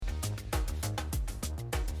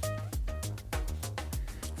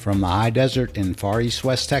From the high desert in far east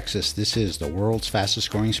West Texas, this is the world's fastest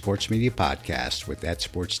growing sports media podcast with That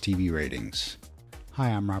Sports TV ratings. Hi,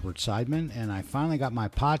 I'm Robert Seidman, and I finally got my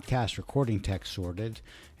podcast recording tech sorted,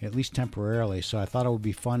 at least temporarily, so I thought it would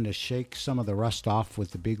be fun to shake some of the rust off with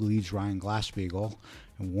the big leads Ryan Glasspiegel.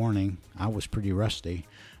 And warning, I was pretty rusty.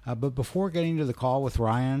 But before getting to the call with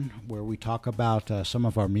Ryan, where we talk about some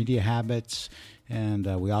of our media habits, and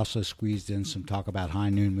we also squeezed in some talk about High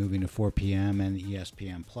Noon moving to 4 p.m. and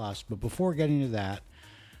ESPN+. But before getting to that,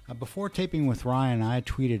 before taping with Ryan, I had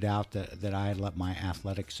tweeted out that I had let my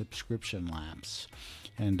athletic subscription lapse.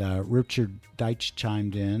 And Richard Deitch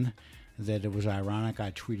chimed in that it was ironic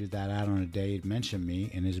I tweeted that out on a day he'd mentioned me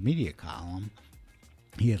in his media column.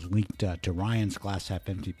 He had linked to Ryan's Glass Half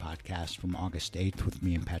Empty podcast from August 8th with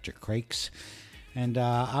me and Patrick Crakes. And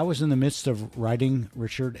I was in the midst of writing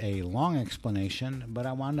Richard a long explanation, but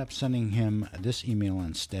I wound up sending him this email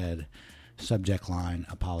instead. Subject line,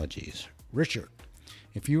 apologies. Richard,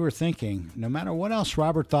 if you were thinking, no matter what else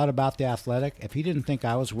Robert thought about The Athletic, if he didn't think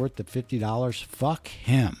I was worth the $50, fuck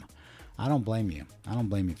him. I don't blame you. I don't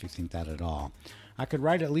blame you if you think that at all. I could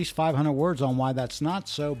write at least 500 words on why that's not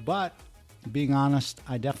so, but being honest,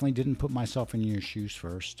 I definitely didn't put myself in your shoes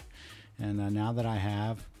first. And now that I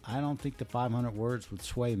have, I don't think the 500 words would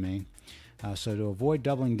sway me. So to avoid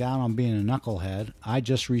doubling down on being a knucklehead, I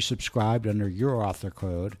just resubscribed under your author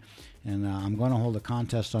code. And I'm going to hold a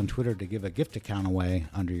contest on Twitter to give a gift account away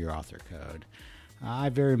under your author code. I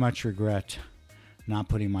very much regret not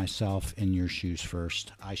putting myself in your shoes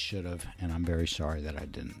first. I should have, and I'm very sorry that I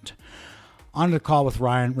didn't. On to the call with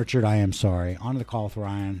Ryan. Richard, I am sorry. On to the call with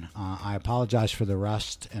Ryan. I apologize for the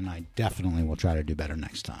rust, and I definitely will try to do better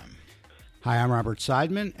next time. Hi, I'm Robert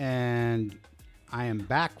Seidman, and I am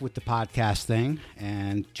back with the podcast thing.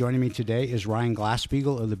 And joining me today is Ryan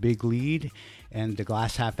Glasspiegel of The Big Lead and the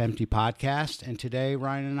Glass Half Empty podcast. And today,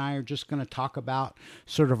 Ryan and I are just going to talk about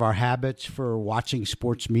sort of our habits for watching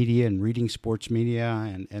sports media and reading sports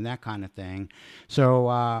media and that kind of thing. So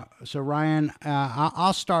Ryan,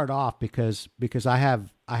 I'll start off because I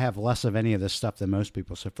have less of any of this stuff than most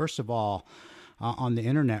people. So first of all, on the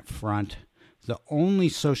internet front, the only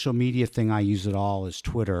social media thing I use at all is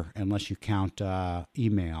Twitter, unless you count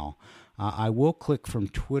email. I will click from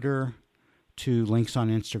Twitter to links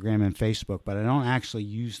on Instagram and Facebook, but I don't actually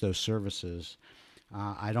use those services.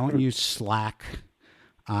 I don't use Slack.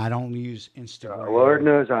 I don't use Instagram. Lord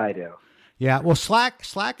knows I do. Yeah, well,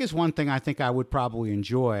 Slack is one thing I think I would probably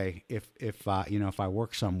enjoy if I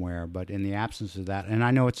work somewhere. But in the absence of that, and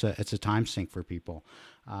I know it's a time sink for people,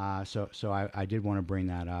 so I did want to bring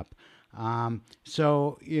that up. My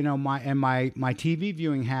TV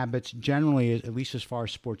viewing habits generally, at least as far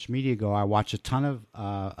as sports media go, I watch a ton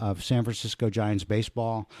of San Francisco Giants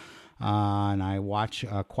baseball, and I watch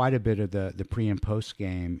quite a bit of the pre and post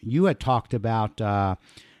game. You had talked about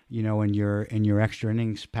in your extra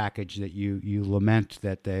innings package that you lament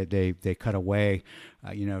that they cut away,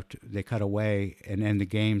 they cut away and end the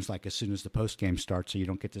games like as soon as the post game starts, so you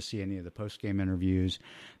don't get to see any of the post game interviews.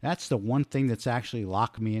 That's the one thing that's actually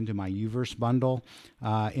locked me into my Uverse bundle.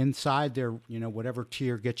 Inside their whatever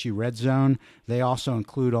tier gets you Red Zone, they also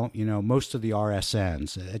include most of the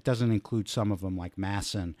RSNs. It doesn't include some of them like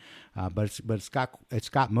Masson, but it's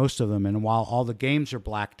got most of them. And while all the games are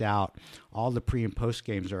blacked out, all the pre and post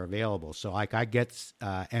games are available. So like I get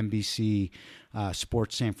NBC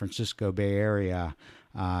Sports San Francisco Bay Area,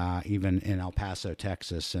 even in El Paso,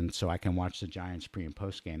 Texas, and so I can watch the Giants pre and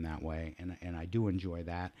post game that way, and I do enjoy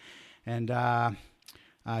that. And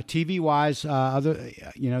TV wise,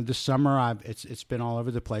 this summer it's been all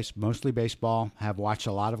over the place, mostly baseball. Have watched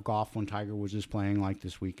a lot of golf when Tiger Woods is playing, like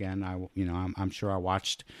this weekend. I'm sure I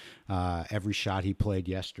watched every shot he played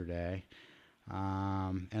yesterday.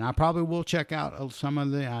 And I probably will check out some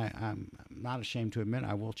of I'm not ashamed to admit,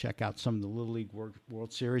 I will check out some of the Little League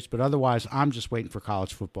World Series, but otherwise I'm just waiting for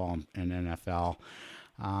college football and NFL.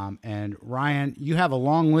 And Ryan, you have a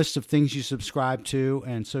long list of things you subscribe to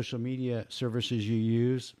and social media services you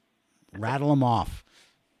use. Rattle them off.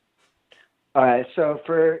 All right. So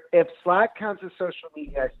if Slack counts as social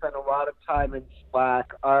media, I spend a lot of time in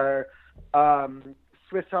Slack. Our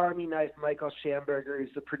Swiss Army knife, Michael Schamberger, is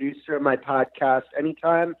the producer of my podcast.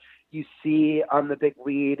 Anytime you see on The Big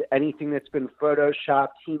Lead anything that's been photoshopped,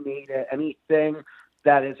 he made it. Anything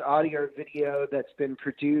that is audio or video that's been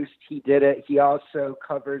produced, he did it. He also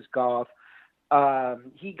covers golf.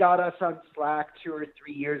 He got us on Slack 2 or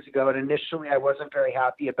 3 years ago, and initially I wasn't very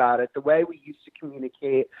happy about it. The way we used to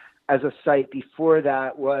communicate as a site before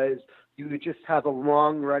that was you would just have a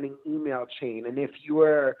long-running email chain, and if you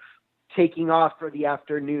were taking off for the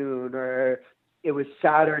afternoon or it was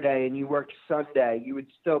Saturday and you worked Sunday, you would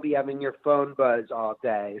still be having your phone buzz all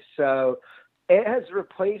day. So it has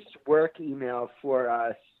replaced work email for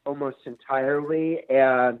us almost entirely,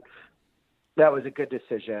 and that was a good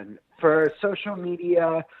decision. For social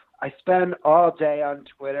media, I spend all day on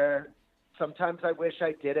Twitter. Sometimes I wish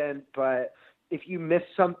I didn't, but if you miss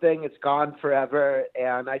something, it's gone forever,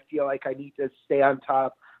 and I feel like I need to stay on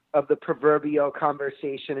top of the proverbial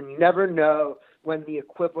conversation. And you never know when the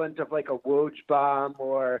equivalent of like a Woj bomb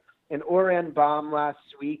or an Oren bomb last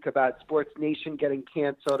week about Sports Nation getting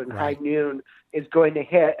canceled and High Noon is going to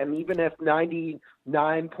hit. And even if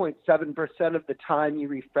 99.7% of the time you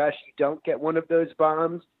refresh, you don't get one of those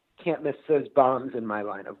bombs, can't miss those bombs in my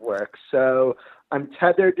line of work. So I'm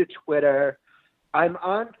tethered to Twitter. I'm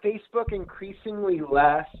on Facebook increasingly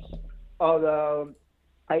less, although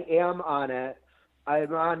I am on it.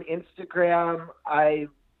 I'm on Instagram. I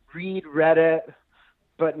read Reddit,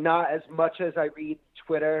 but not as much as I read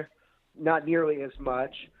Twitter, not nearly as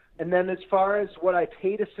much. And then as far as what I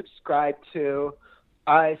pay to subscribe to,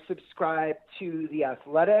 I subscribe to The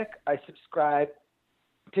Athletic. I subscribe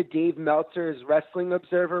to Dave Meltzer's Wrestling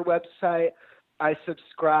Observer website. I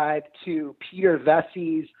subscribe to Peter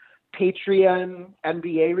Vessey's Patreon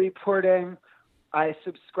NBA reporting. I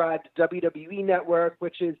subscribe to WWE Network,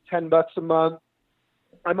 which is $10 a month.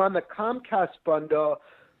 I'm on the Comcast bundle.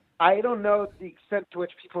 I don't know the extent to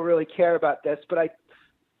which people really care about this, but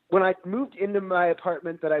when I moved into my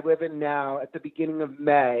apartment that I live in now at the beginning of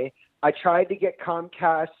May, I tried to get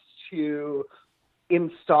Comcast to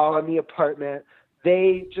install in the apartment.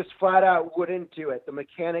 They just flat out wouldn't do it. The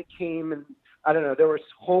mechanic came and, I don't know, there were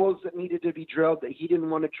holes that needed to be drilled that he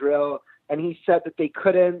didn't want to drill, and he said that they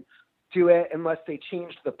couldn't do it unless they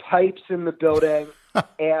changed the pipes in the building.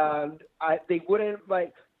 And they wouldn't,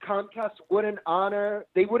 Comcast wouldn't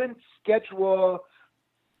they wouldn't schedule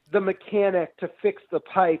the mechanic to fix the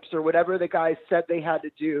pipes or whatever the guy said they had to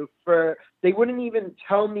do. They wouldn't even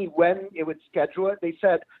tell me when it would schedule it. They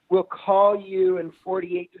said, we'll call you in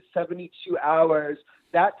 48 to 72 hours.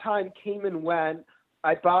 That time came and went.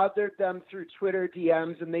 I bothered them through Twitter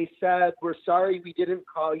DMs, and they said, we're sorry we didn't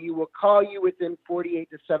call you. We'll call you within 48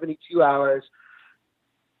 to 72 hours.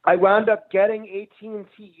 I wound up getting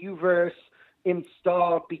AT&T Uverse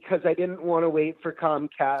installed because I didn't want to wait for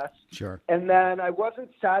Comcast. Sure. And then I wasn't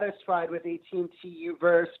satisfied with AT&T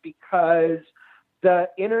Uverse because the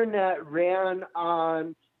internet ran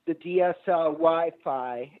on the DSL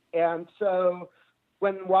Wi-Fi. And so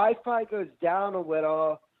when Wi-Fi goes down a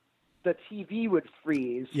little, the TV would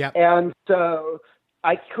freeze. Yep. And so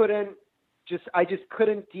I just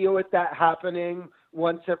couldn't deal with that happening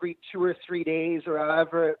once every 2 or 3 days or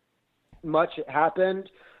however much it happened.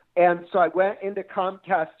 And so I went into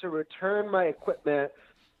Comcast to return my equipment,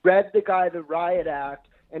 read the guy the Riot Act,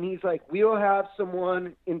 and he's like, we'll have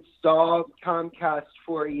someone install Comcast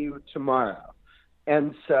for you tomorrow.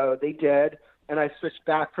 And so they did, and I switched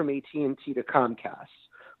back from AT&T to Comcast.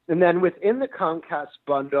 And then within the Comcast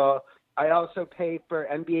bundle, I also pay for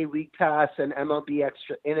NBA League Pass and MLB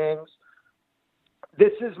Extra Innings.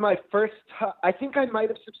 This is my first I think I might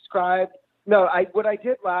have subscribed. No, what I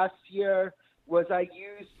did last year was I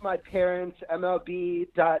used my parents'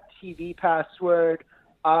 MLB.TV password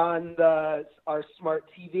on our smart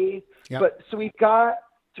TV. Yep. So we've got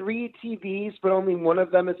 3 TVs, but only one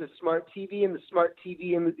of them is a smart TV, and the smart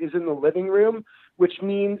TV is in the living room, which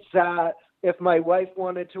means that if my wife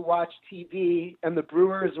wanted to watch TV and the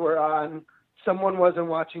Brewers were on, someone wasn't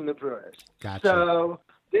watching the Brewers. Gotcha. So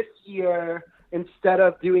this year, instead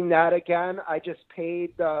of doing that again, I just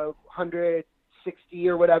paid the $160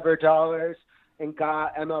 or whatever dollars and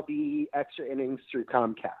got MLB Extra Innings through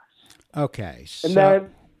Comcast. Okay. And then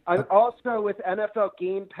I'm also with NFL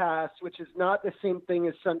Game Pass, which is not the same thing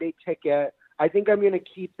as Sunday Ticket. I think I'm going to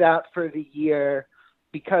keep that for the year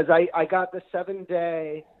because I got the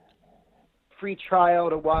 7-day free trial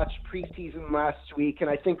to watch preseason last week, and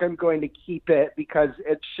I think I'm going to keep it because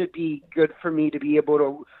it should be good for me to be able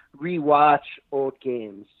to rewatch old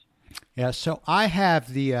games. Yeah, so I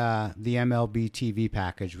have the MLB TV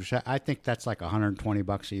package, which I think that's like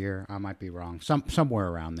 $120 a year. I might be wrong, somewhere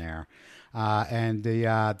around there. And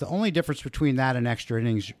the only difference between that and Extra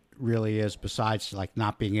Innings really is, besides like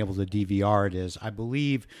not being able to DVR it, is I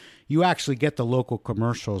believe you actually get the local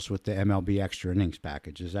commercials with the MLB Extra Innings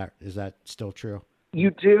package. Is that still true?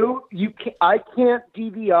 You do. I can't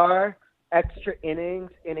DVR Extra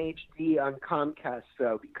Innings in HD on Comcast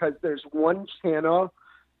though, because there's one channel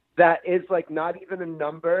that is like not even a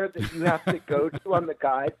number that you have to go to on the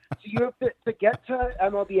guide. So you have to get to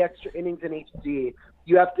MLB Extra Innings in HD,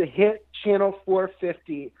 you have to hit channel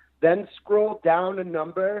 450, then scroll down a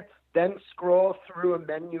number, then scroll through a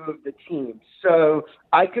menu of the team. So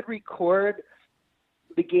I could record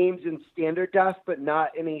the games in standard def, but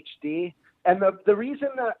not in HD. And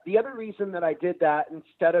the other reason that I did that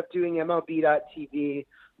instead of doing MLB.TV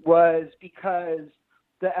was because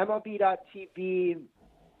the MLB.TV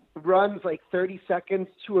runs like 30 seconds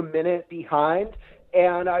to a minute behind.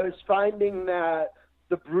 And I was finding that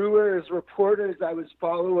the Brewers reporters I was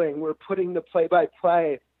following were putting the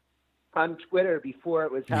play-by-play on Twitter before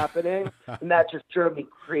it was happening, and that just drove me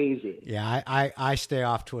crazy. Yeah, I stay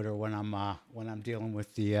off Twitter when I'm dealing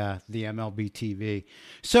with the MLB TV.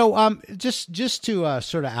 So just to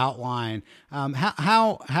sort of outline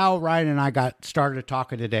how Ryan and I got started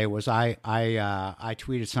talking today was I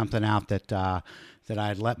tweeted something out that I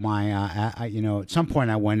had let my at some point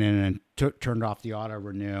I went in and turned off the auto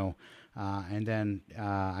renew. And then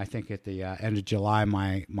I think at the end of July,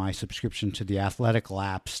 my subscription to The Athletic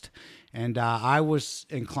lapsed. And I was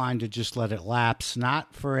inclined to just let it lapse,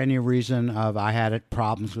 not for any reason of I had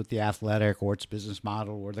problems with The Athletic or its business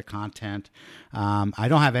model or the content. I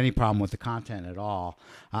don't have any problem with the content at all.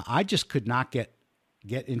 I just could not get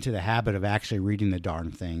into the habit of actually reading the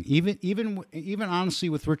darn thing. Even honestly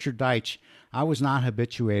with Richard Deitch, I was not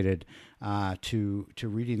habituated to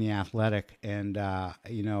reading The Athletic, and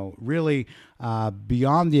really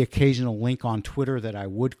beyond the occasional link on Twitter that I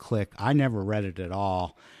would click, I never read it at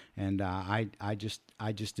all, and I just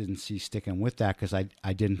didn't see sticking with that because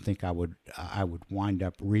I didn't think I would wind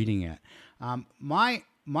up reading it. My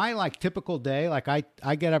like typical day, like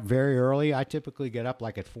I get up very early. I typically get up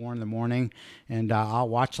like at 4 a.m. and I'll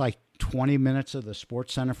watch like 20 minutes of the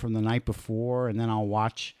Sports Center from the night before, and then I'll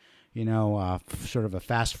watch sort of a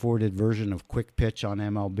fast forwarded version of Quick Pitch on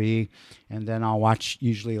MLB. And then I'll watch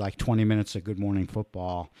usually like 20 minutes of Good Morning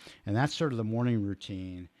Football. And that's sort of the morning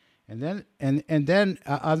routine. And then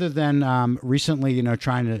other than recently,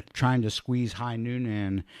 trying to squeeze high noon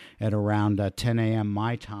in at around 10 a.m.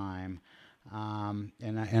 my time.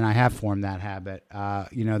 And I have formed that habit.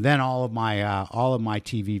 Then all of my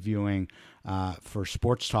TV viewing for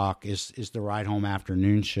sports talk is the ride home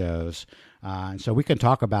afternoon shows. And so we can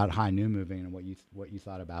talk about high noon moving and what you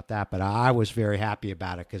thought about that. But I was very happy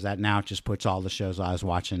about it because that now just puts all the shows I was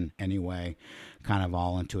watching anyway, kind of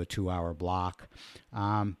all into a 2-hour block.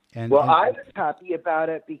 I was happy about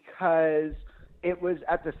it because it was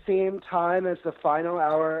at the same time as the final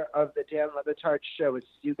hour of the Dan Le Batard show with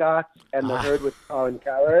Stugatz and The Herd with Colin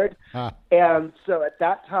Cowherd. And so at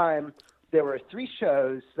that time, there were 3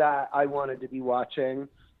 shows that I wanted to be watching,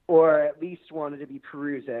 or at least wanted to be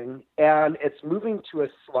perusing. And it's moving to a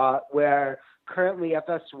slot where currently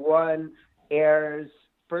FS1 airs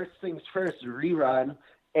First Things First rerun,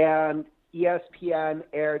 and ESPN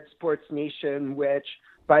aired Sports Nation, which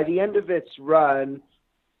by the end of its run,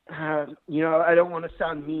 I don't want to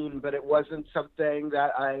sound mean, but it wasn't something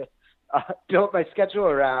that I built my schedule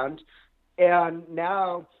around. And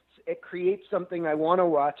now it creates something I want to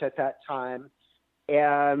watch at that time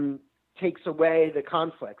and takes away the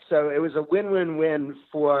conflict. So it was a win-win-win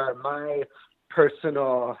for my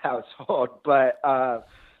personal household. But,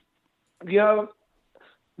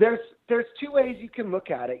 there's 2 ways you can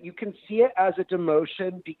look at it. You can see it as a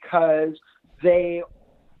demotion because the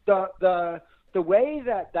way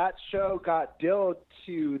that show got billed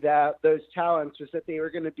to those talents was that they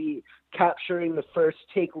were going to be capturing the first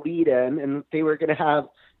take lead in, and they were going to have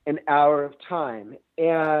an hour of time.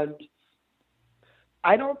 And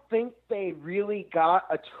I don't think they really got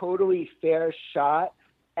a totally fair shot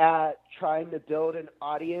at trying to build an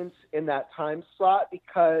audience in that time slot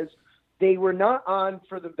because they were not on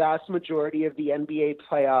for the vast majority of the NBA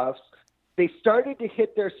playoffs. They started to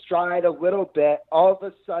hit their stride a little bit. All of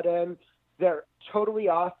a sudden, they're totally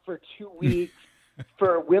off for 2 weeks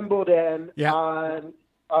for Wimbledon on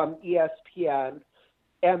ESPN.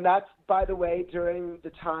 And that's, by the way, during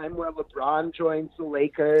the time where LeBron joins the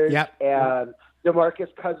Lakers and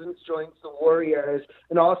DeMarcus Cousins joins the Warriors,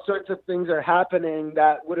 and all sorts of things are happening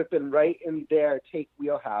that would have been right in their take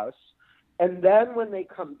wheelhouse. And then when they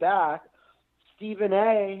come back, Stephen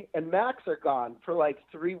A. and Max are gone for like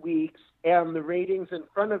 3 weeks, and the ratings in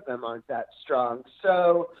front of them aren't that strong.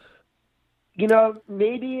 So,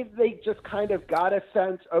 maybe they just kind of got a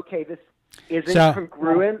sense, okay, this isn't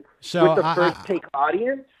congruent with the first take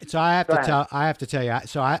audience. So I have to tell you.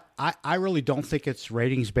 So I really don't think it's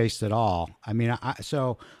ratings based at all. I mean, I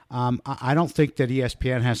don't think that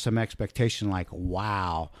ESPN has some expectation like,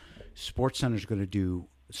 wow, SportsCenter is going to do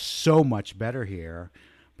so much better here.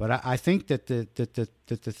 But I think that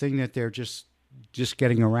the thing that they're just just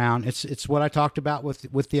getting around. It's what I talked about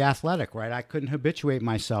with The Athletic, right? I couldn't habituate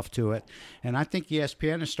myself to it. And I think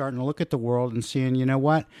ESPN is starting to look at the world and seeing, you know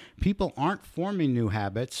what? People aren't forming new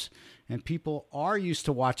habits, and people are used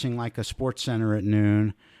to watching like a Sports Center at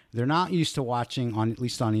noon. They're not used to watching, at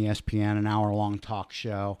least on ESPN, an hour-long talk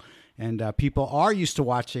show. And people are used to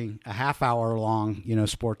watching a half-hour-long,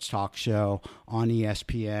 sports talk show on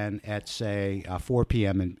ESPN at, say, 4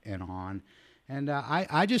 p.m. and on. And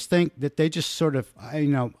I just think that they just sort of,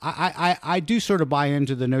 I do sort of buy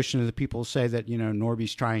into the notion of the people who say that,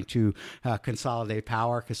 Norby's trying to consolidate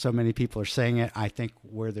power because so many people are saying it. I think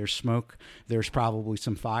where there's smoke, there's probably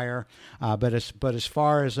some fire. But as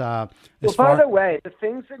far as... by the way, the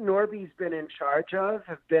things that Norby's been in charge of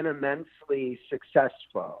have been immensely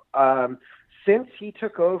successful. Since he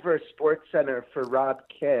took over SportsCenter for Rob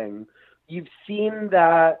King, you've seen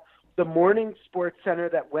that the morning SportsCenter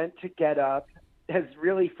that went to Get Up has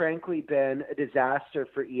really, frankly, been a disaster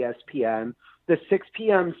for ESPN. The 6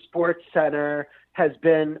 p.m. Sports Center has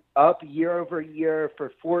been up year over year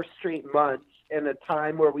for 4 straight months in a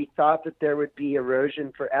time where we thought that there would be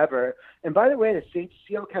erosion forever. And by the way, the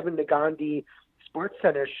CEO Kevin Nagandi Sports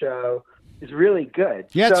Center show is really good.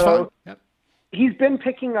 Yeah, it's fun. Yep. He's been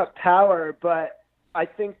picking up power, but I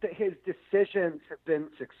think that his decisions have been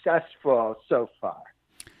successful so far.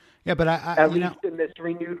 Yeah, but at least in this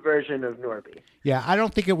renewed version of Norby. Yeah, I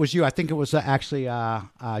don't think it was you. I think it was actually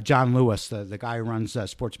John Lewis, the guy who runs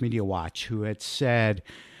Sports Media Watch, who had said,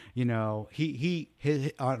 he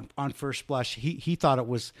on first blush he thought it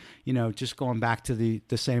was just going back to the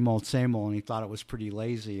same old, and he thought it was pretty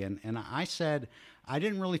lazy. And I said I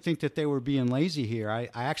didn't really think that they were being lazy here. I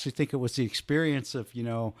actually think it was the experience of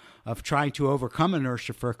of trying to overcome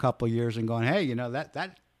inertia for a couple of years and going, hey,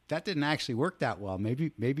 that didn't actually work that well.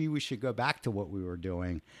 Maybe we should go back to what we were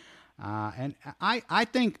doing. And I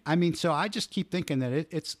think, so I just keep thinking that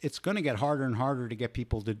it's going to get harder and harder to get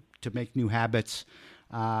people to make new habits.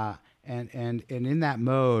 And in that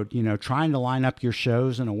mode, trying to line up your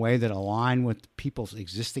shows in a way that align with people's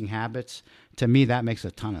existing habits, to me, that makes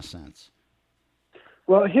a ton of sense.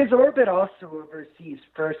 Well, his orbit also oversees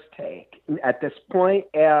First Take at this point,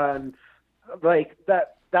 and like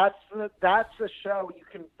that. That's the show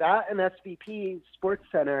that and SVP Sports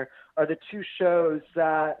Center are the 2 shows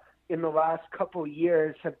that in the last couple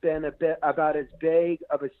years have been a bit about as big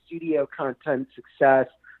of a studio content success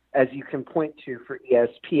as you can point to for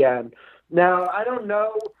ESPN. Now, I don't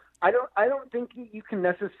know. I don't think you can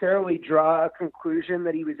necessarily draw a conclusion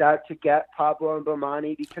that he was out to get Pablo and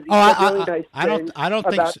Bomani because he said really nice things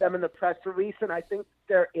about them in the press release, and I think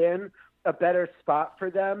they're in a better spot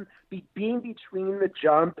for them. Being between the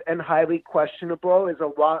jump and highly questionable is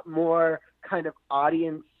a lot more kind of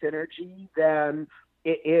audience synergy than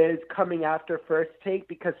it is coming after First Take,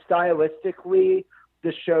 because stylistically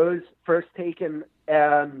the shows First Take and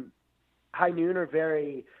High Noon are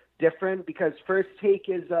very different, because First Take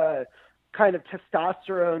is a kind of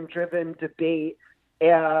testosterone driven debate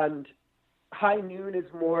and High Noon is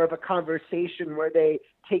more of a conversation where they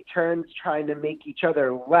take turns trying to make each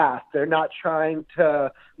other laugh. They're not trying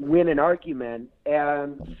to win an argument.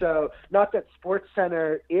 And so, not that Sports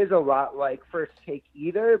Center is a lot like First Take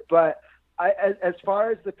either, but as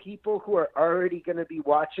far as the people who are already going to be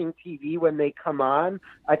watching TV when they come on,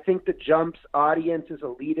 I think the Jump's audience as a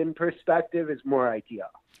lead-in perspective is more ideal.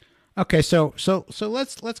 Okay, so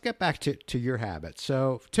let's get back to your habits.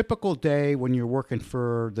 So typical day when you're working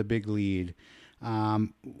for the big lead,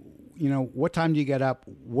 what time do you get up?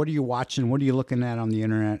 What are you watching? What are you looking at on the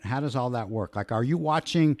internet? How does all that work? Like, are you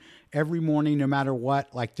watching every morning no matter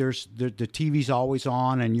what? Like the TV's always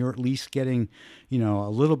on and you're at least getting, a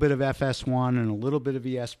little bit of FS1 and a little bit of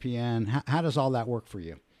ESPN. How does all that work for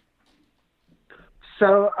you?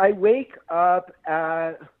 So I wake up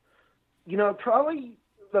at, probably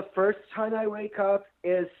the first time I wake up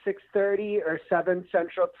is 6:30 or 7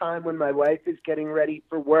 Central Time when my wife is getting ready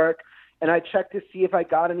for work. And I check to see if I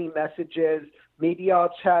got any messages. Maybe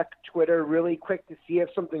I'll check Twitter really quick to see if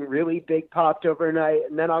something really big popped overnight.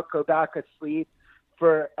 And then I'll go back asleep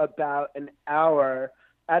for about an hour.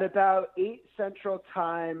 At about 8 Central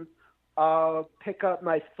Time, I'll pick up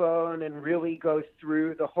my phone and really go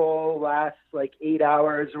through the whole last 8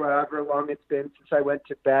 hours or however long it's been since I went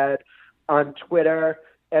to bed on Twitter.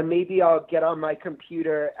 And maybe I'll get on my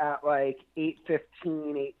computer at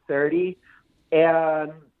 8:15, 8:30.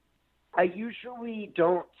 And I usually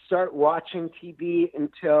don't start watching TV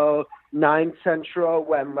until 9 Central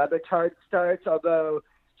when Levitard starts, although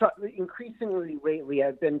increasingly lately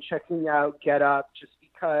I've been checking out Get Up just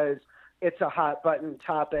because it's a hot button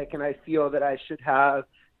topic and I feel that I should have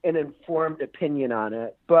an informed opinion on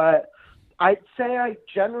it. But I'd say I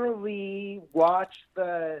generally watch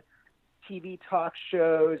the TV talk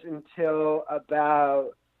shows until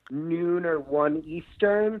about noon or 1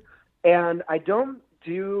 Eastern, and I don't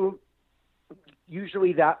do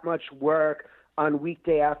usually that much work on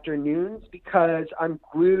weekday afternoons because I'm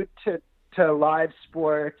glued to live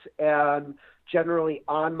sports and generally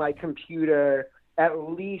on my computer at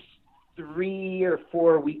least 3 or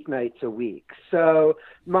 4 weeknights a week. So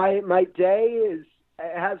my day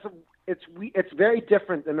it's very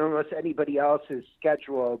different than almost anybody else's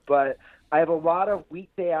schedule, but I have a lot of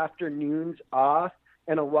weekday afternoons off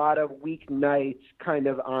and a lot of weeknights kind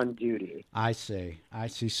of on duty. I see.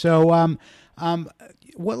 So,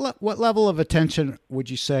 what level of attention would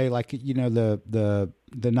you say, like, the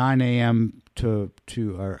 9 a.m. to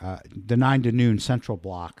the 9 to noon central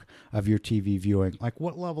block of your TV viewing? Like,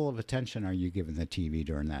 what level of attention are you giving the TV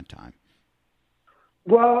during that time?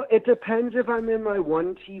 Well, it depends if I'm in my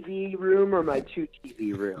 1 TV room or my 2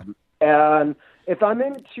 TV room. And if I'm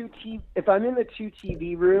in the 2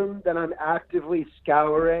 TV room, then I'm actively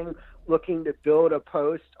scouring, looking to build a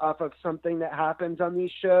post off of something that happens on these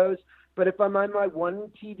shows. But if I'm in my 1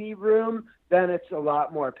 TV room, then it's a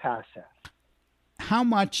lot more passive. How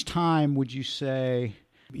much time would you say,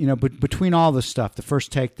 between all the stuff, the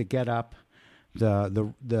First Take, the Get Up,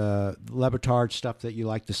 the Lebitard stuff that you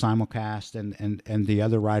like, the simulcast, and the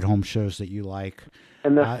other ride home shows that you like,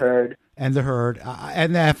 and the Herd,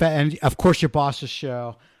 and of course your boss's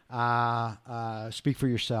show, Speak for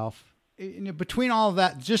Yourself. Between all of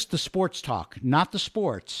that, just the sports talk, not the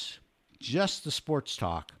sports, just the sports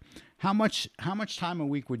talk. How much time a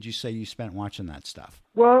week would you say you spent watching that stuff?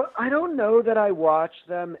 Well, I don't know that I watch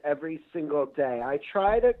them every single day. I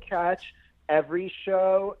try to catch every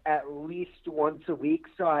show at least once a week,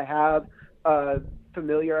 so I have a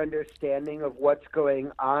familiar understanding of what's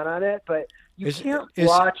going on it. But you can't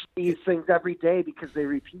watch these things every day because they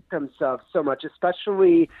repeat themselves so much,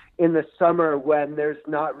 especially in the summer when there's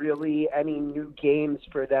not really any new games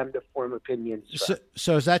for them to form opinions from.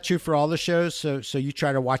 So is that true for all the shows? So you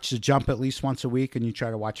try to watch The Jump at least once a week, and you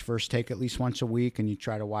try to watch First Take at least once a week, and you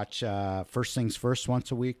try to watch First Things First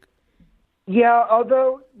once a week? Yeah,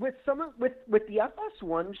 although with the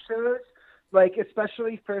FS1 shows, like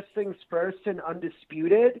especially First Things First and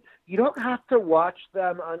Undisputed, you don't have to watch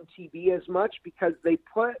them on TV as much because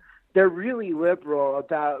they're really liberal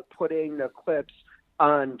about putting the clips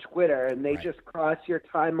on Twitter, and they just cross your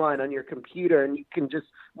timeline on your computer, and you can just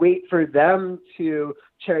wait for them to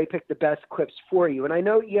cherry pick the best clips for you. And I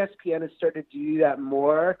know ESPN has started to do that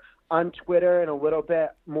more on Twitter and a little bit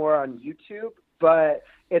more on YouTube, but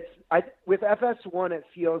with FS1, it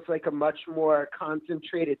feels like a much more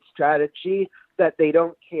concentrated strategy that they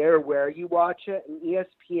don't care where you watch it. And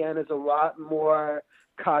ESPN is a lot more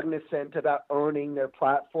cognizant about owning their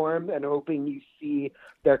platform and hoping you see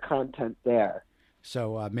their content there.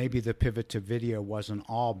 So maybe the pivot to video wasn't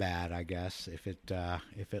all bad, I guess, if it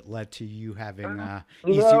led to you having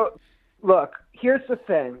easy. Look, here's the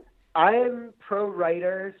thing. I'm pro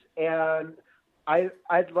writers, and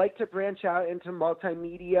I'd like to branch out into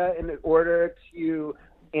multimedia in order to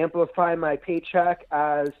amplify my paycheck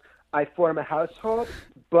as I form a household.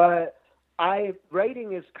 But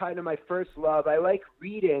writing is kind of my first love. I like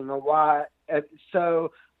reading a lot,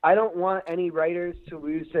 so I don't want any writers to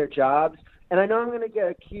lose their jobs. And I know I'm going to get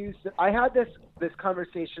accused. I had this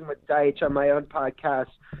conversation with Deitch on my own podcast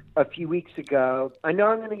a few weeks ago. I know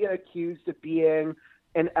I'm going to get accused of being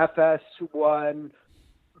an FS1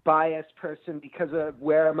 biased person because of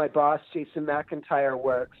where my boss, Jason McIntyre,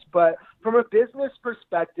 works. But from a business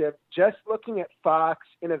perspective, just looking at Fox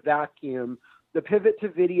in a vacuum, the pivot to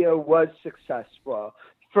video was successful.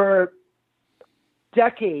 For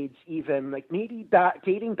decades even, like maybe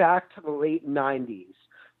dating back to the late 90s,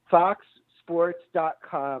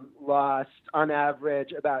 FoxSports.com lost, on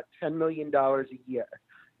average, about $10 million a year.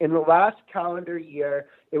 In the last calendar year,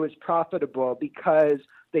 it was profitable because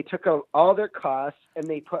they took out all their costs and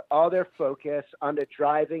they put all their focus onto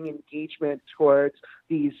driving engagement towards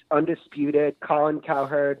these Undisputed, Colin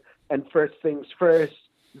Cowherd, and First Things First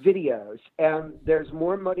videos. And there's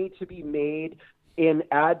more money to be made in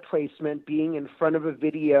ad placement being in front of a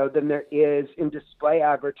video than there is in display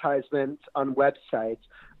advertisements on websites.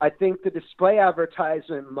 I think the display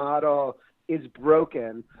advertisement model is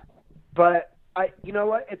broken, but you know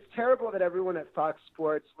what? It's terrible that everyone at Fox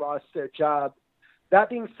Sports lost their job. That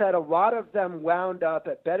being said, a lot of them wound up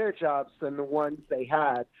at better jobs than the ones they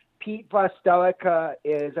had. Pete Vlastelica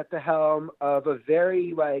is at the helm of a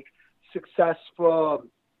very successful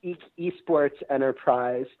esports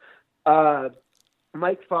enterprise.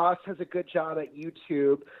 Mike Foss has a good job at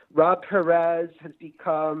YouTube. Rob Perez has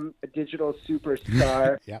become a digital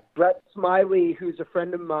superstar. Yep. Brett Smiley, who's a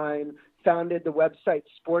friend of mine, founded the website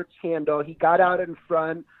Sports Handle. He got out in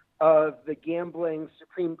front of the gambling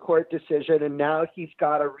Supreme Court decision, and now he's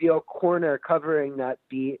got a real corner covering that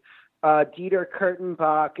beat. Dieter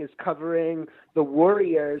Kurtenbach is covering the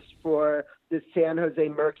Warriors for the San Jose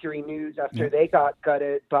Mercury News after they got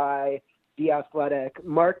gutted by The Athletic.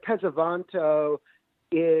 Mark Pesavanto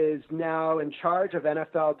is now in charge of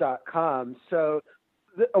NFL.com. So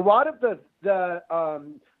a lot of now,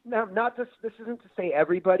 not just, this isn't to say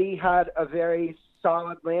everybody had a very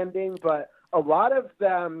solid landing, but a lot of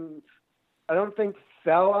them, I don't think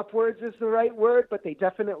fell upwards is the right word, but they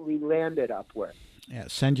definitely landed upwards. Yeah,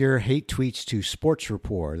 send your hate tweets to Sports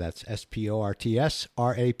Rapport. That's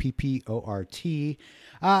SportsRapport.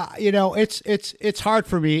 It's hard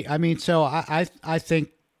for me. I mean, so I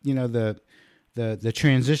think the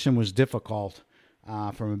transition was difficult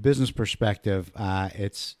from a business perspective.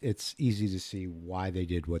 It's easy to see why they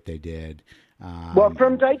did what they did. Well,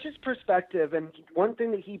 from Deitch's perspective, and one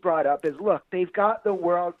thing that he brought up is, look, they've got the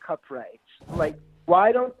World Cup rights. Like,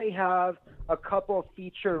 why don't they have a couple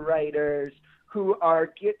feature writers who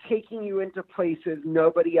are taking you into places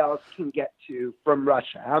nobody else can get to from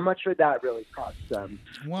Russia? How much would that really cost them?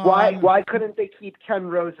 Well, why couldn't they keep Ken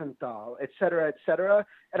Rosenthal, et cetera, et cetera?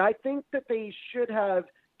 And I think that they should have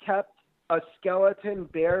kept a skeleton,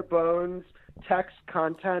 bare bones text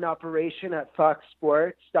content operation at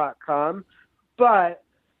foxsports.com. But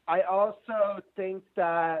I also think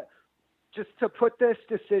that just to put this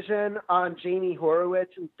decision on Jamie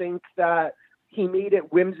Horowitz and think that he made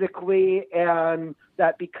it whimsically and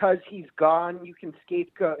that because he's gone, you can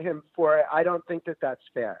scapegoat him for it, I don't think that that's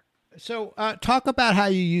fair. So talk about how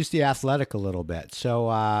you use The Athletic a little bit. So,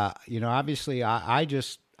 obviously I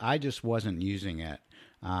just wasn't using it.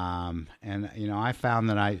 And, I found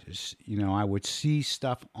that I would see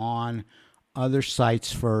stuff on other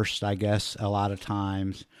sites first, I guess, a lot of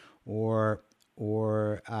times, or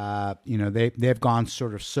they've gone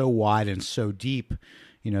sort of so wide and so deep.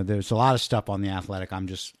 There's a lot of stuff on The Athletic I'm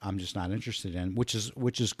just not interested in, which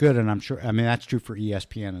is good, and I'm sure. I mean, that's true for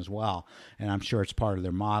ESPN as well, and I'm sure it's part of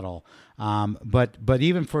their model. But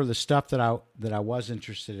even for the stuff that I was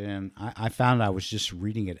interested in, I found I was just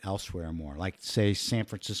reading it elsewhere more, like say San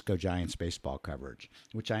Francisco Giants baseball coverage,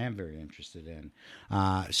 which I am very interested in.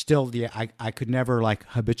 Still, I could never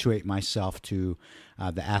habituate myself to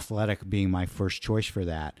The Athletic being my first choice for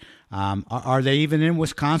that. Are they even in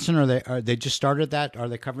Wisconsin? Are they just started that?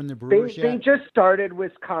 Are they covering the Brewers yet? They just started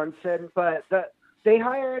Wisconsin, but they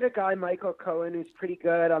hired a guy, Michael Cohen, who's pretty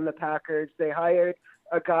good on the Packers. They hired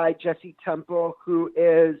a guy, Jesse Temple, who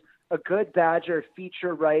is a good Badger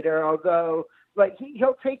feature writer, although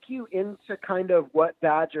he'll take you into kind of what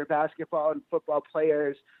Badger basketball and football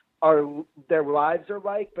players their lives are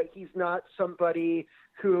like, but he's not somebody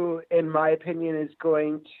who, in my opinion, is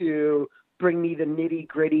going to bring me the nitty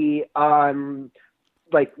gritty on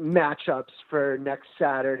matchups for next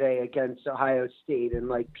Saturday against Ohio State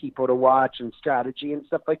and people to watch and strategy and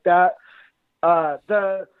stuff like that.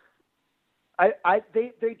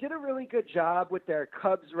 They did a really good job with their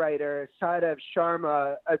Cubs writer, Saadav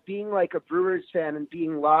Sharma, being a Brewers fan and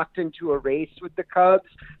being locked into a race with the Cubs.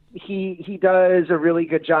 He does a really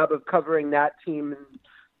good job of covering that team. And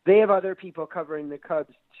they have other people covering the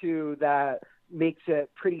Cubs too that makes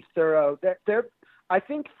it pretty thorough. I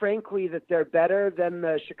think, frankly, that they're better than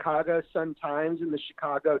the Chicago Sun-Times and the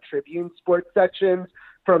Chicago Tribune sports sections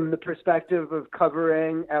from the perspective of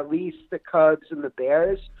covering at least the Cubs and the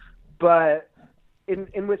Bears. But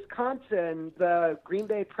in Wisconsin, the Green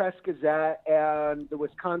Bay Press-Gazette and the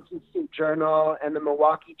Wisconsin State Journal and the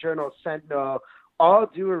Milwaukee Journal-Sentinel all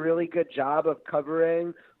do a really good job of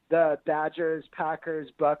covering the Badgers, Packers,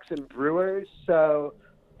 Bucks, and Brewers. So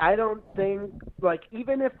I don't think,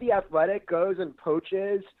 even if The Athletic goes and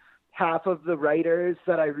poaches half of the writers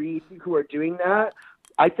that I read who are doing that,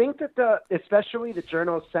 I think that especially the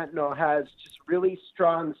Journal-Sentinel has just really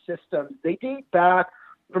strong systems. They date back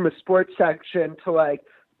from a sports section to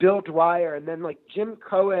Bill Dwyer, and then Jim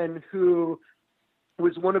Cohen, who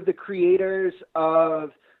was one of the creators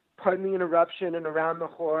of Pardon the Interruption and Around the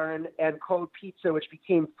Horn and Cold Pizza, which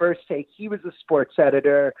became First Take. He was a sports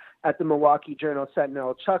editor at the Milwaukee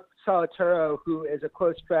Journal-Sentinel. Chuck Solitaro, who is a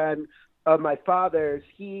close friend of my father's,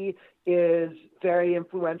 he is very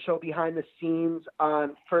influential behind the scenes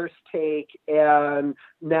on First Take and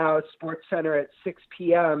now Sports Center at 6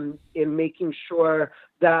 p.m. in making sure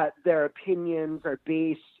that their opinions are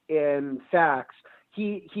based in facts.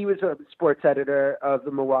 he was a sports editor of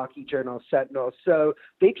the Milwaukee Journal-Sentinel. So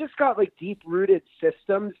they just got like deep-rooted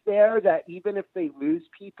systems there that even if they lose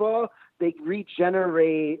people, they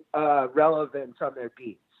regenerate relevance on their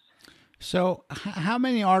beats. So how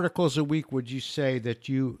many articles a week would you say that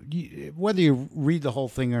you, whether you read the whole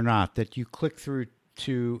thing or not, that you click through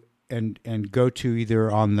to and go to either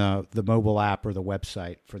on the mobile app or the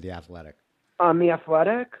website for The Athletic? On The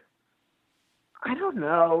Athletic? I don't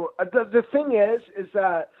know. The thing is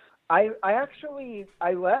that I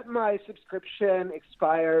let my subscription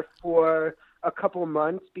expire for a couple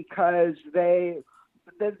months because they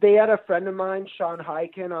had a friend of mine, Sean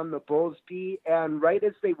Hyken, on the Bulls beat, and right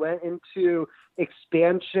as they went into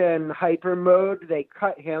expansion hyper mode, they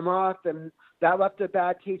cut him off, and that left a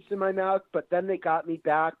bad taste in my mouth. But then they got me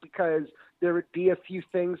back because there would be a few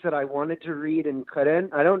things that I wanted to read and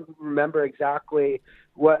couldn't. I don't remember exactly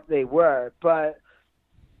what they were, but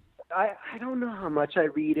I don't know how much I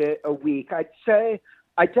read it a week. I'd say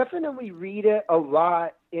I definitely read it a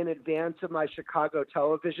lot in advance of my Chicago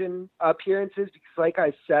television appearances because, like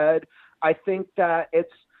I said, I think that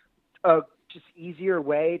it's a just easier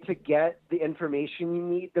way to get the information you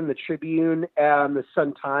need than the Tribune and the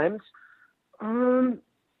Sun-Times.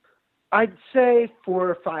 I'd say 4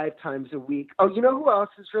 or 5 times a week. Oh, you know who else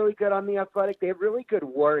is really good on The Athletic? They have really good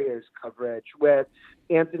Warriors coverage with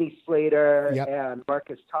Anthony Slater and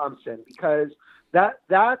Marcus Thompson, because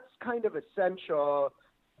that's kind of essential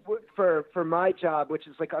for my job, which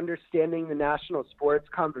is like understanding the national sports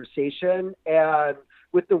conversation. And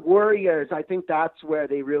with the Warriors, I think that's where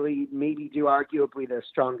they really maybe do arguably their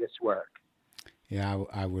strongest work. Yeah,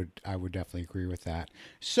 I would definitely agree with that.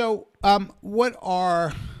 So, what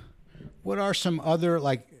are some other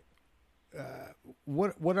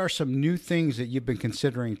what are some new things that you've been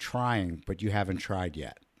considering trying but you haven't tried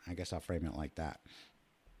yet? I guess I'll frame it like that.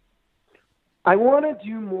 I want to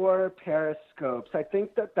do more periscopes. I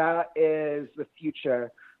think that is the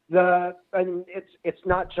future. It's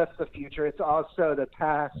not just the future; it's also the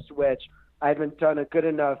past, which I haven't done a good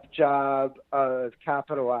enough job of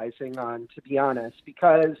capitalizing on, to be honest,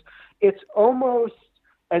 because it's almost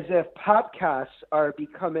as if podcasts are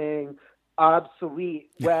becoming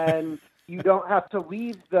obsolete when you don't have to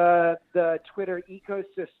leave the Twitter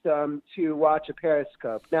ecosystem to watch a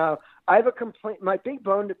Periscope. Now, I have a complaint. My big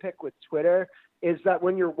bone to pick with Twitter is that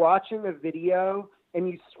when you're watching a video and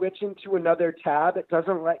you switch into another tab, it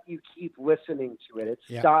doesn't let you keep listening to it. It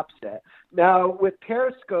stops it. Now, with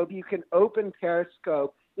Periscope, you can open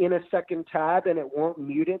Periscope in a second tab and it won't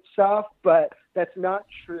mute itself, but that's not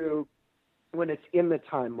true when it's in the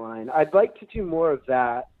timeline. I'd like to do more of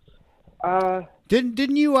that.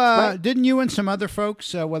 Didn't you and some other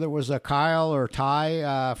folks, whether it was Kyle or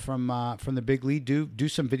Ty from the Big Lead, do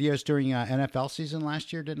some videos during NFL season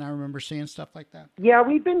last year? Didn't I remember seeing stuff like that? Yeah,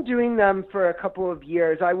 we've been doing them for a couple of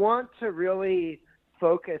years. I want to really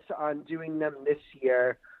focus on doing them this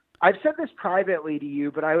year. I've said this privately to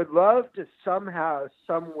you, but I would love to somehow,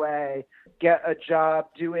 some way, get a job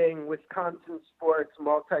doing Wisconsin sports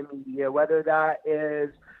multimedia, whether that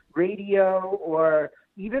is radio or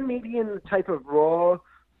even maybe in the type of role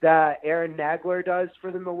that Aaron Nagler does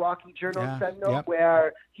for the Milwaukee Journal-Sentinel,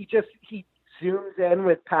 where he zooms in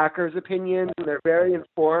with Packers opinions, and they're very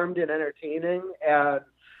informed and entertaining. And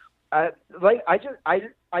I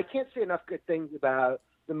can't say enough good things about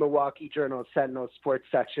the Milwaukee Journal-Sentinel sports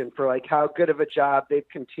section for like how good of a job they've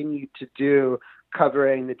continued to do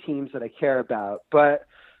covering the teams that I care about. But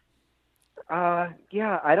I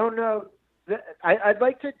don't know. I'd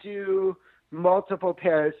like to do multiple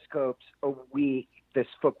periscopes a week this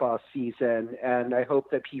football season, and I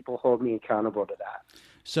hope that people hold me accountable to that.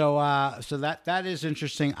 So that is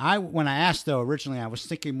interesting. When I asked though originally, I was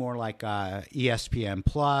thinking more like ESPN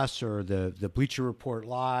Plus or the Bleacher Report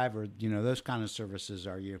Live or those kind of services.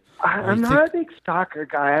 I'm not a big soccer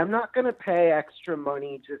guy. I'm not going to pay extra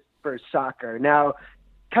money just for soccer. Now,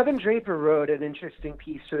 Kevin Draper wrote an interesting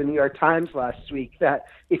piece for the New York Times last week that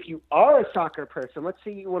if you are a soccer person, let's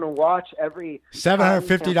say you want to watch every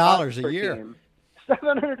 $750 a year, game,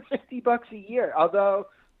 $750 a year. Although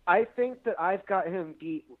I think that I've got him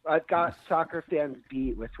beat. I've got soccer fans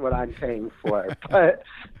beat with what I'm paying for, but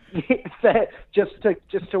just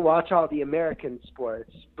to watch all the American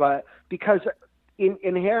sports. But because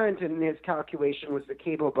inherent in his calculation was the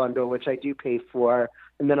cable bundle, which I do pay for.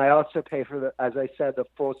 And then I also pay for as I said, the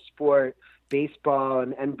full sport baseball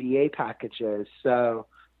and NBA packages. So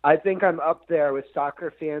I think I'm up there with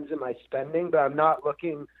soccer fans in my spending, but I'm not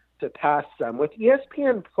looking to pass them. With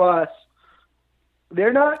ESPN Plus,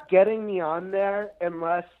 they're not getting me on there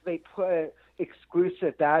unless they put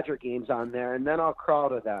exclusive Badger games on there, and then I'll crawl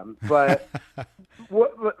to them. But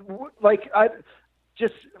like, I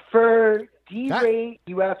just for D-rate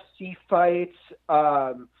UFC fights,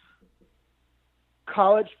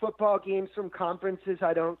 college football games from conferences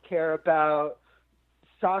I don't care about,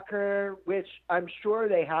 soccer, which I'm sure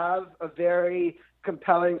they have a very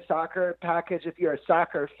compelling soccer package if you're a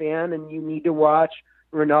soccer fan and you need to watch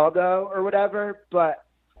Ronaldo or whatever, but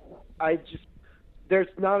there's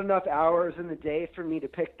not enough hours in the day for me to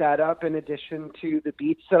pick that up in addition to the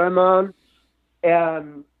beats that I'm on.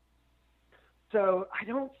 And so I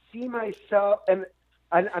don't see myself, and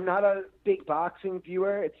I'm not a big boxing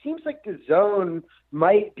viewer. It seems like the Zone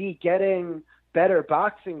might be getting better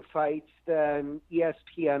boxing fights than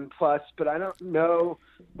ESPN Plus, but I don't know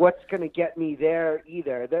what's going to get me there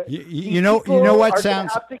either. You know what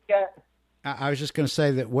sounds. I was just going to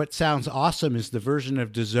say that what sounds awesome is the version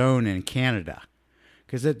of DAZN in Canada,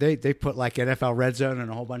 because they put like NFL Red Zone and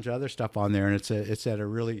a whole bunch of other stuff on there, and it's at a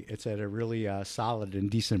really solid and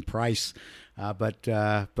decent price. But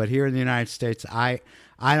here in the United States, I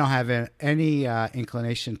don't have any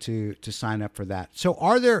inclination to sign up for that. So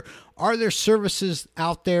are there services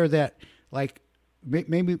out there that, like,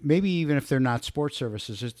 maybe even if they're not sports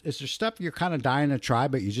services, is there stuff you're kind of dying to try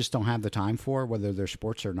but you just don't have the time for, whether they're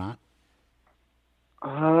sports or not?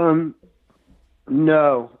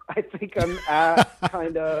 No, I think I'm at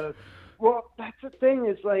kind of, well, that's the thing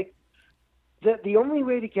is, like, the only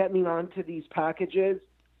way to get me onto these packages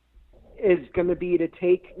is going to be to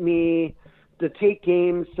take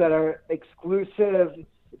games that are exclusive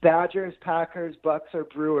Badgers, Packers, Bucks, or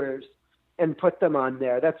Brewers and put them on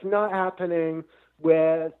there. That's not happening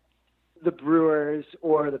with the Brewers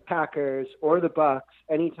or the Packers or the Bucks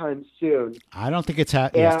anytime soon. I don't think it's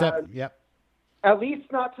yep. At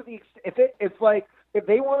least not to the extent. If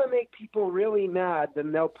they want to make people really mad,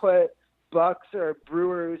 then they'll put Bucks or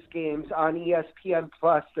Brewers games on ESPN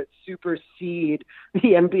Plus that supersede the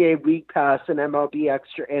NBA League Pass and MLB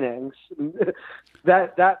Extra Innings.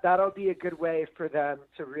 That'll be a good way for them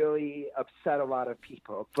to really upset a lot of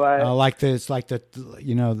people. But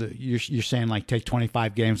you're saying, like, take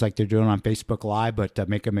 25 games like they're doing on Facebook Live, but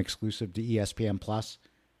make them exclusive to ESPN Plus.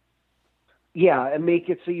 Yeah, and make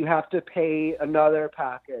it so you have to pay another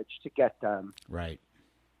package to get them. Right.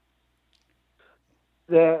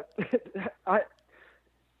 I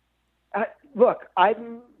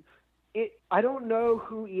don't know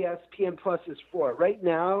who ESPN Plus is for. Right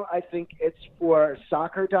now, I think it's for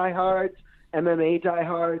soccer diehards, MMA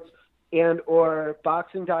diehards, and or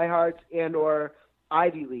boxing diehards, and or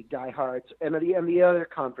Ivy League diehards, and the other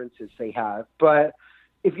conferences they have. But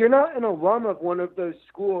if you're not an alum of one of those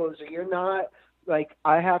schools, or you're not, like,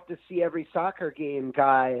 I have to see every soccer game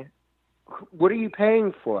guy, what are you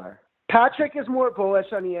paying for? Patrick is more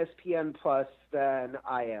bullish on ESPN Plus than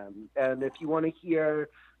I am. And if you want to hear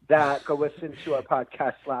that, go listen to our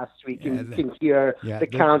podcast last week, and you can hear the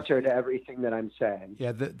counter to everything that I'm saying.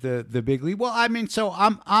 Yeah, the big league. Well, I mean, so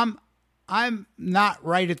I'm not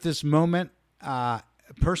right at this moment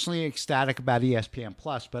personally ecstatic about ESPN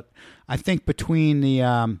Plus, but I think between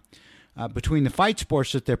the fight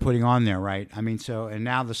sports that they're putting on there, right? I mean, so, and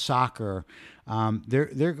now the soccer,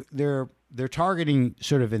 they're targeting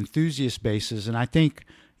sort of enthusiast bases, and I think,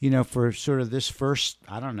 for sort of this first,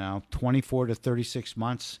 24 to 36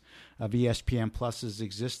 months of ESPN Plus's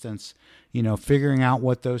existence, figuring out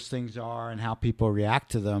what those things are and how people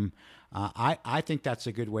react to them, I think that's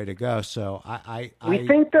a good way to go. So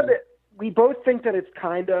we both think that it's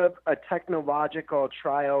kind of a technological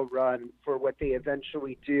trial run for what they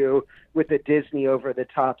eventually do with the Disney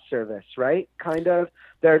over-the-top service, right? Kind of.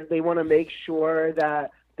 They want to make sure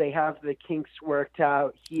that they have the kinks worked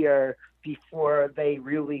out here before they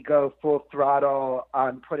really go full throttle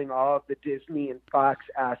on putting all of the Disney and Fox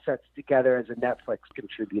assets together as a Netflix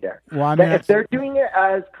contributor. Well, I mean, if they're doing it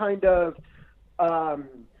as kind of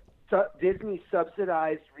Disney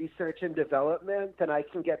subsidized research and development, then I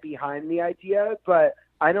can get behind the idea, but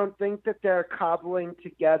I don't think that they're cobbling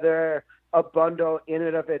together a bundle in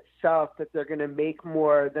and of itself that they're going to make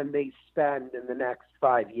more than they spend in the next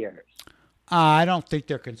 5 years. I don't think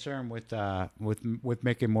they're concerned with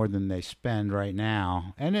making more than they spend right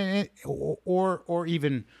now, and or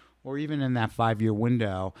even in that 5-year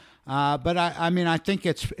window. But I think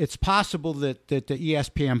it's possible that the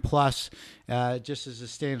ESPN Plus, just as a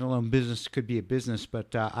standalone business, could be a business.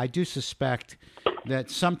 But I do suspect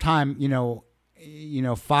that sometime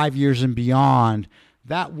 5 years and beyond,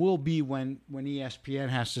 that will be when ESPN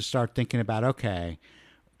has to start thinking about, okay,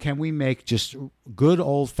 can we make just good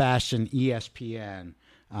old-fashioned ESPN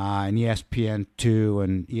and ESPN2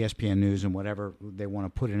 and ESPN News and whatever they want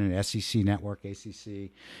to put in an SEC network,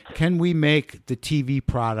 ACC. Can we make the TV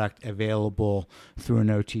product available through an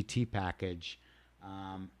OTT package?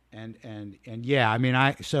 And yeah, I mean,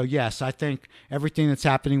 yes, I think everything that's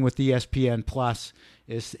happening with ESPN Plus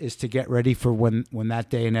is to get ready for when that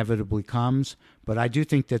day inevitably comes. But I do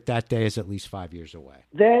think that day is at least 5 years away.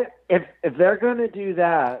 If they're going to do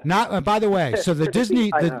that, by the way, so the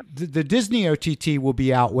Disney the Disney OTT will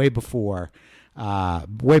be out way before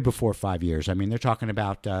 5 years. I mean, they're talking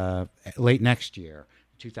about late next year.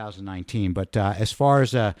 2019, but as far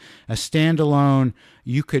as a standalone,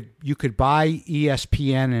 you could buy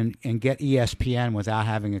ESPN and get ESPN without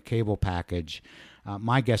having a cable package.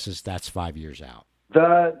 My guess is that's 5 years out.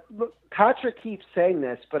 Patrick keeps saying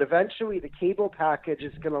this, but eventually the cable package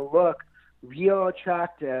is going to look real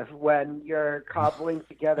attractive when you're cobbling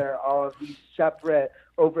together all of these separate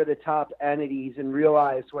over-the-top entities and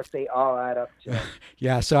realize what they all add up to.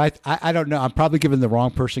 Yeah, so I don't know. I'm probably giving the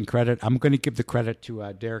wrong person credit. I'm going to give the credit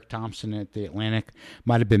to Derek Thompson at The Atlantic.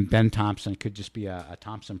 Might have been Ben Thompson. It could just be a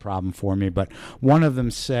Thompson problem for me. But one of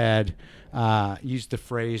them said, used the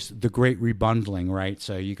phrase, the great rebundling, right?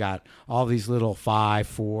 So you got all these little $5,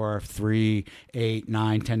 $4, $3, $8,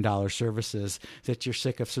 $9, $10 services that you're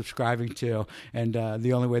sick of subscribing to. And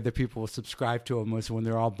the only way that people will subscribe to them was when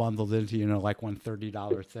they're all bundled into, like one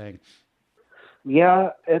 $30 thing. Yeah,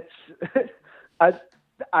 it's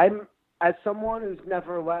I'm as someone who's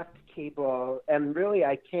never left cable, and really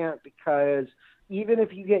I can't, because even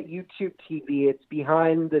if you get YouTube TV, it's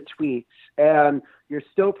behind the tweets, and you're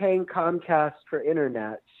still paying Comcast for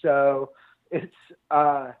internet. So it's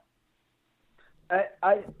I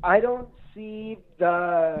don't see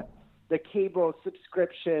the cable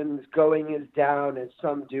subscriptions going as down as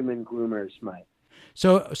some doom and gloomers might.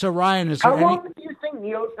 So Ryan, is there how long away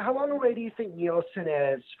do you think Nielsen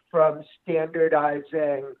is from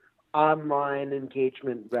standardizing online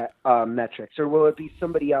engagement metrics, or will it be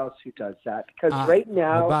somebody else who does that? Because right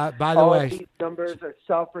now, by the way, these numbers are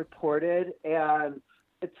self-reported, and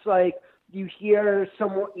it's like you hear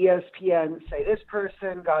someone, ESPN, say this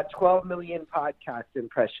person got 12 million podcast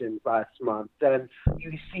impressions last month, and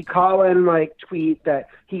you see Colin tweet that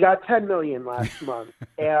he got 10 million last month,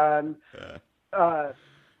 and I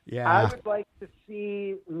would like to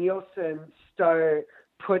see Nielsen start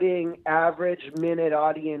putting average minute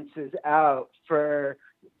audiences out for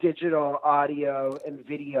digital audio and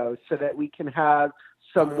video so that we can have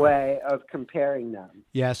some way of comparing them.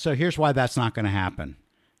 Yeah, so here's why that's not going to happen.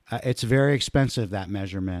 It's very expensive, that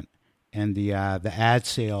measurement, and the ad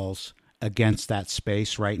sales against that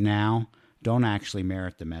space right now don't actually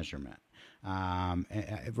merit the measurement.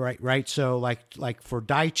 Right. So like for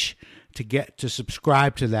Deitch to get to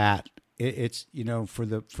subscribe to that, it's for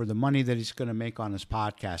the money that he's going to make on his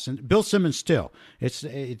podcast, and Bill Simmons too. It's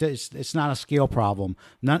not a scale problem.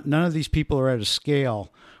 None of these people are at a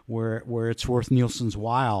scale where it's worth Nielsen's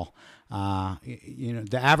while.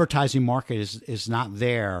 The advertising market is not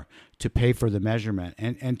there to pay for the measurement.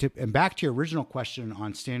 And back to your original question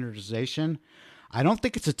on standardization, I don't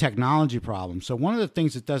think it's a technology problem. So one of the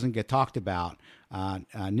things that doesn't get talked about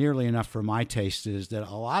nearly enough for my taste is that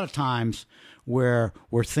a lot of times where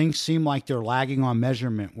things seem like they're lagging on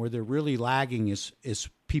measurement, where they're really lagging is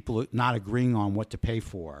people not agreeing on what to pay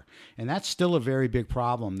for. And that's still a very big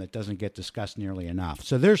problem that doesn't get discussed nearly enough.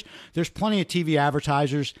 So there's plenty of TV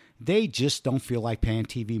advertisers. They just don't feel like paying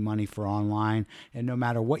TV money for online. And no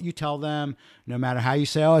matter what you tell them, no matter how you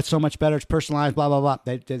say, oh, it's so much better, it's personalized, blah, blah, blah,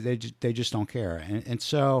 they just don't care. And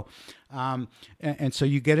so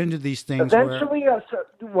you get into these things eventually,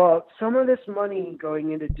 some of this money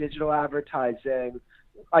going into digital advertising,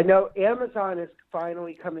 I know Amazon is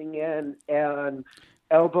finally coming in and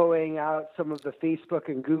elbowing out some of the Facebook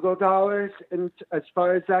and Google dollars, and as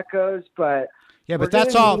far as that goes, but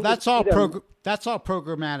that's all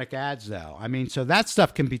programmatic ads, though. I mean, so that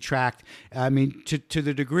stuff can be tracked. I mean, to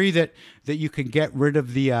the degree that you can get rid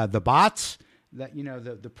of the bots, that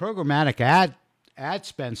the programmatic ad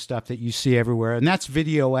spend stuff that you see everywhere, and that's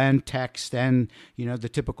video and text and the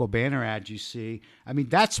typical banner ads you see. I mean,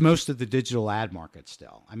 that's most of the digital ad market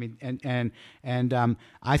still. I mean, and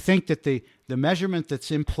I think that the measurement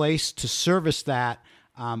that's in place to service that,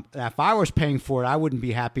 if I was paying for it, I wouldn't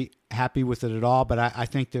be happy with it at all. But I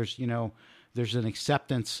think there's an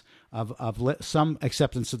acceptance of some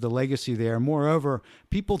acceptance of the legacy there. Moreover,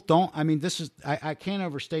 people don't. I mean, I can't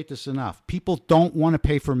overstate this enough. People don't want to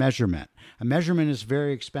pay for measurement. A measurement is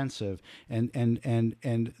very expensive, and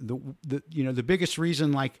the biggest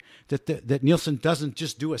reason that Nielsen doesn't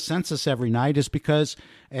just do a census every night is because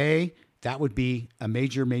A, that would be a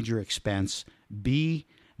major expense. B,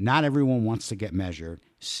 not everyone wants to get measured.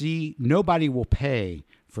 C, nobody will pay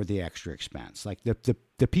for the extra expense. Like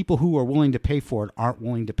the people who are willing to pay for it aren't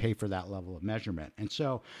willing to pay for that level of measurement. And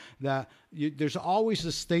so there's always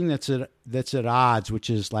this thing that's at odds, which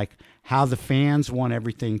is like how the fans want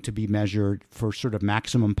everything to be measured for sort of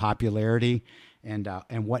maximum popularity, and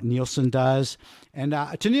what Nielsen does. And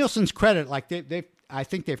to Nielsen's credit, like I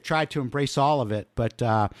think they've tried to embrace all of it, but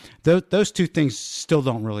those two things still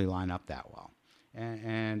don't really line up that well.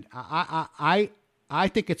 And I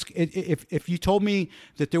think if you told me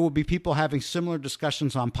that there will be people having similar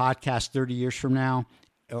discussions on podcasts 30 years from now,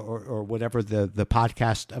 or whatever the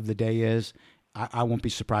podcast of the day is, I won't be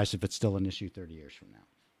surprised if it's still an issue 30 years from now.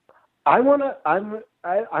 I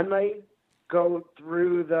might go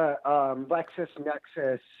through the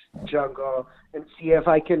LexisNexis jungle and see if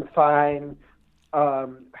I can find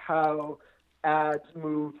how ads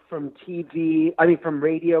move from from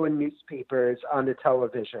radio and newspapers onto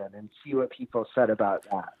television, and see what people said about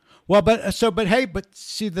that. Well, but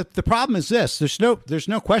see, the problem is this: there's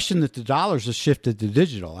no question that the dollars have shifted to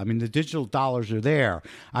digital. I mean, the digital dollars are there.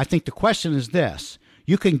 I think the question is this: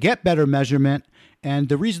 you can get better measurement, and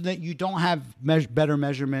the reason that you don't have better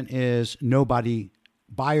measurement is nobody,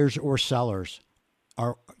 buyers or sellers,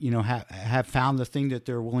 are have found the thing that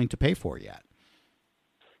they're willing to pay for yet.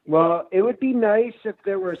 Well, it would be nice if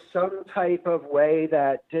there were some type of way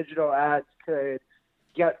that digital ads could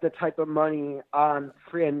get the type of money on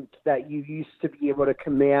print that you used to be able to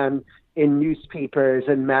command in newspapers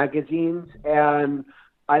and magazines. And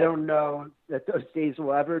I don't know that those days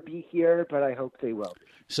will ever be here, but I hope they will be.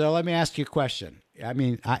 So let me ask you a question. I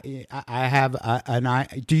mean, I have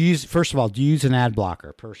do you use an ad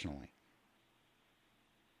blocker personally?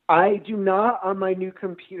 I do not on my new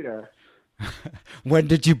computer. When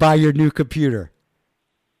did you buy your new computer?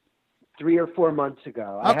 3 or 4 months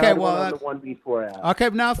ago. Okay, I had well, one on the one before that. Okay,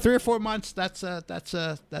 now 3 or 4 months. That's a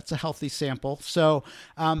healthy sample. So,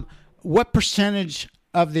 what percentage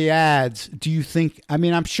of the ads do you think? I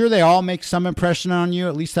mean, I'm sure they all make some impression on you.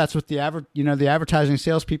 At least that's what the advertising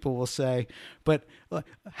salespeople will say. But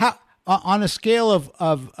how, on a scale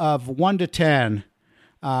of 1 to 10.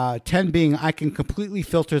 10 being I can completely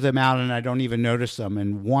filter them out and I don't even notice them,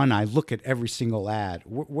 and 1 I look at every single ad.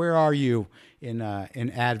 Where are you in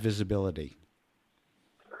ad visibility?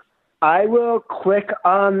 I will click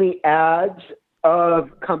on the ads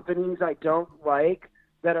of companies I don't like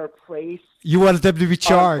that are placed. You wanted them to be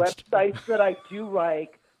charged. On websites that I do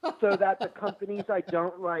like, so that the companies I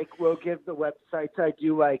don't like will give the websites I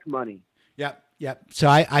do like money. Yep. So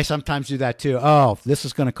I sometimes do that too. Oh, this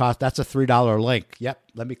is going to cost, that's a $3 link. Yep.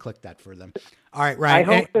 Let me click that for them. All right, Ryan.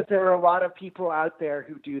 I hope that there are a lot of people out there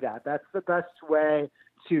who do that. That's the best way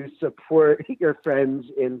to support your friends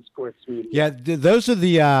in sports media. Yeah. Those are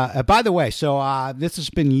the, by the way, so this has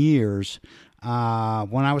been years. When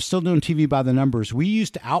I was still doing TV by the numbers, we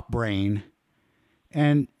used Outbrain,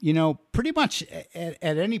 and, pretty much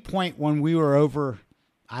at any point when we were over,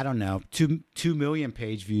 I don't know, 2 million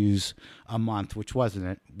page views a month, which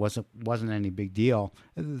wasn't any big deal.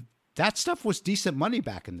 That stuff was decent money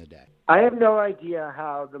back in the day. I have no idea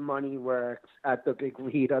how the money works at the big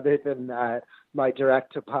lead, other than that my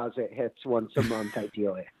direct deposit hits once a month,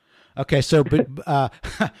 ideally. Okay, so but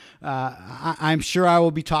I'm sure I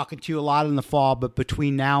will be talking to you a lot in the fall. But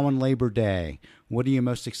between now and Labor Day, what are you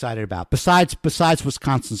most excited about besides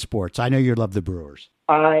Wisconsin sports? I know you love the Brewers.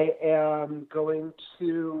 I am going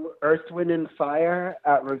to Earth, Wind, and Fire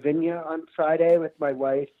at Ravinia on Friday with my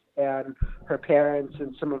wife and her parents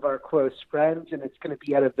and some of our close friends, and it's going to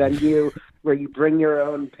be at a venue where you bring your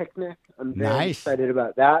own picnic. I'm very excited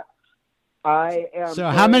about that. I am. So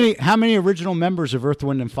how many original members of Earth,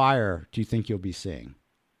 Wind, and Fire do you think you'll be seeing?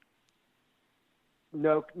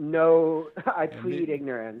 No, I plead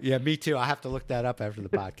ignorance. Yeah, me too. I have to look that up after the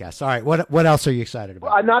podcast. All right, what else are you excited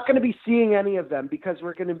about? Well, I'm not going to be seeing any of them because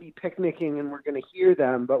we're going to be picnicking and we're going to hear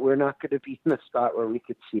them, but we're not going to be in a spot where we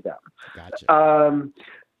could see them. Gotcha.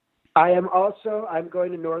 I'm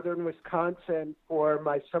going to northern Wisconsin for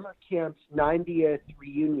my summer camp's 90th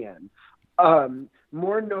reunion.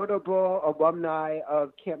 More notable alumni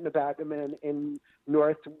of Camp Nebagaman in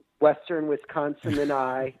northwestern Wisconsin than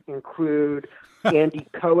I include Andy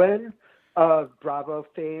Cohen of Bravo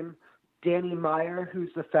fame, Danny Meyer, who's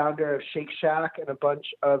the founder of Shake Shack and a bunch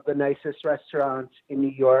of the nicest restaurants in New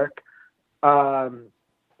York,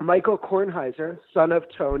 Michael Kornheiser, son of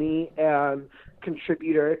Tony and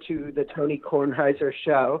contributor to the Tony Kornheiser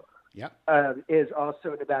Show, Yep. is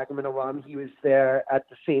also a Nebagaman alum. He was there at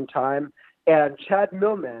the same time. And Chad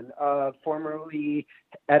Millman, formerly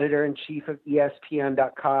editor-in-chief of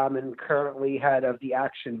ESPN.com and currently head of the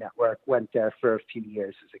Action Network, went there for a few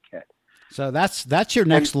years as a kid. So that's your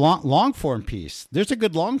next long form piece. There's a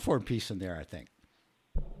good long form piece in there, I think.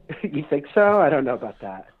 You think so? I don't know about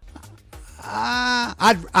that.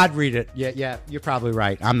 I'd read it. Yeah, you're probably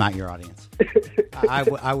right. I'm not your audience.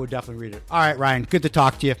 I would definitely read it. All right, Ryan, good to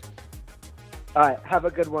talk to you. All right, have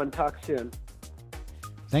a good one. Talk soon.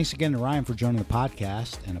 Thanks again to Ryan for joining the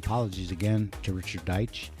podcast, and apologies again to Richard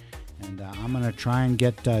Deitch. And I'm going to try and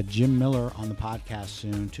get Jim Miller on the podcast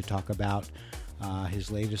soon to talk about his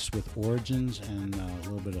latest with Origins and a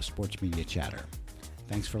little bit of sports media chatter.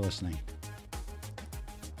 Thanks for listening.